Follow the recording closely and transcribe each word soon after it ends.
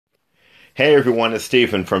Hey everyone, it's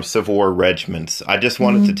Stephen from Civil War Regiments. I just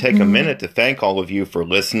wanted to take a minute to thank all of you for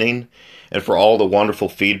listening and for all the wonderful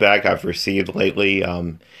feedback I've received lately.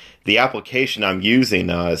 The application I'm using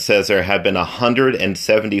says there have been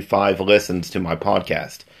 175 listens to my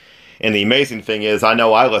podcast. And the amazing thing is, I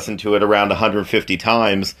know I listened to it around 150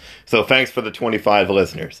 times, so thanks for the 25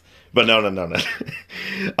 listeners. But no.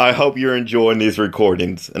 I hope you're enjoying these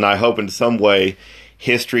recordings, and I hope in some way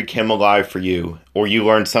history came alive for you, or you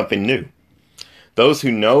learned something new. Those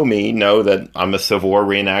who know me know that I'm a Civil War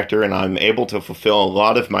reenactor, and I'm able to fulfill a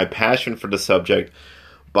lot of my passion for the subject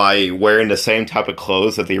by wearing the same type of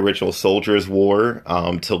clothes that the original soldiers wore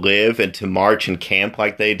to live and to march and camp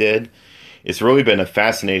like they did. It's really been a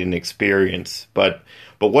fascinating experience. But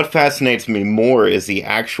what fascinates me more is the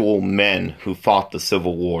actual men who fought the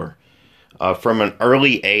Civil War. From an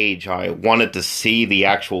early age, I wanted to see the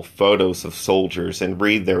actual photos of soldiers and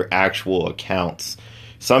read their actual accounts.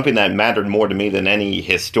 Something that mattered more to me than any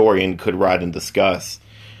historian could write and discuss.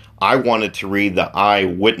 I wanted to read the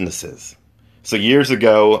eyewitnesses. So years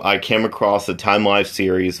ago, I came across the Time Life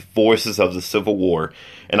series, Voices of the Civil War,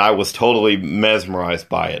 and I was totally mesmerized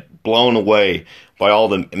by it, blown away by all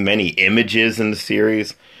the many images in the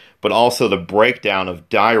series, but also the breakdown of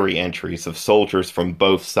diary entries of soldiers from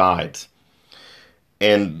both sides.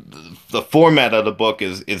 And the format of the book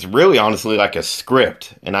is really honestly like a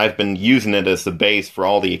script, and I've been using it as the base for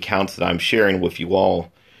all the accounts that I'm sharing with you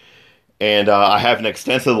all. And I have an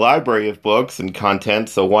extensive library of books and content,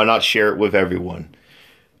 so why not share it with everyone?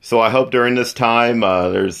 So I hope during this time,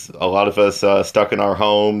 there's a lot of us stuck in our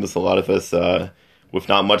homes, a lot of us with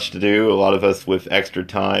not much to do, a lot of us with extra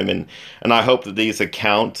time, and I hope that these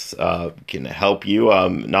accounts can help you,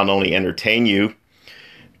 not only entertain you,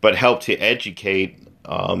 but help to educate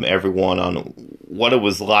everyone on what it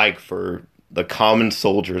was like for the common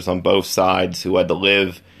soldiers on both sides who had to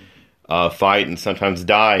live, fight, and sometimes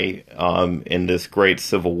die in this great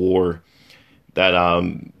Civil War that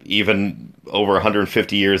even over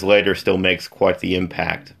 150 years later still makes quite the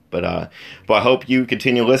impact. But I hope you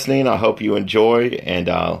continue listening. I hope you enjoy, and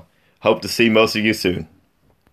hope to see most of you soon.